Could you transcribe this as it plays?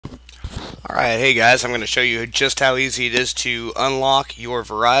Alright, hey guys, I'm going to show you just how easy it is to unlock your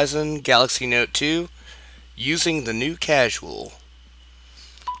Verizon Galaxy Note 2 using the new casual.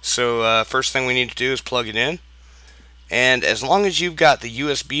 So first thing we need to do is plug it in, and as long as you've got the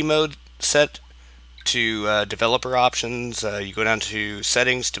USB mode set to developer options, you go down to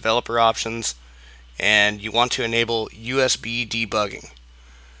settings, developer options, and you want to enable USB debugging.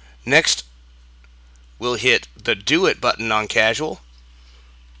 Next, we'll hit the do it button on casual,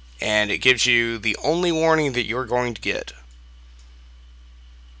 and it gives you the only warning that you're going to get.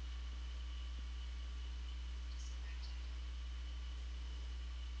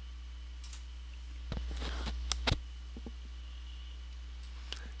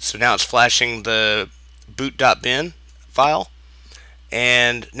 So now it's flashing the boot.bin file,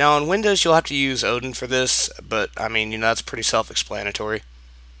 and now on Windows you'll have to use Odin for this, but I mean, that's pretty self-explanatory.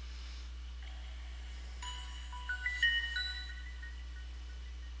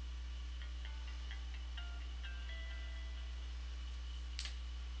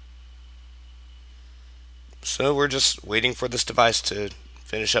 So we're just waiting for this device to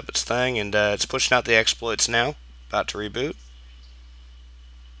finish up its thing, and it's pushing out the exploits now, about to reboot.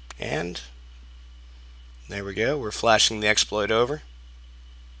 And there we go, we're flashing the exploit over,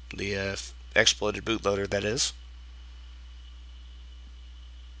 the exploited bootloader, that is.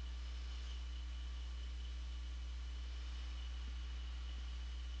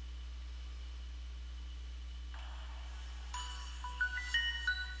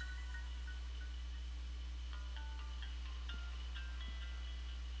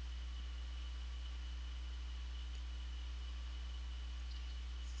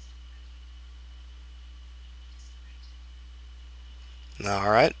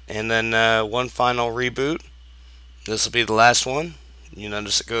 Alright, and then one final reboot. This will be the last one. You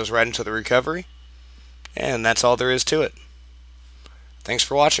notice it goes right into the recovery, and that's all there is to it. Thanks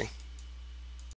for watching.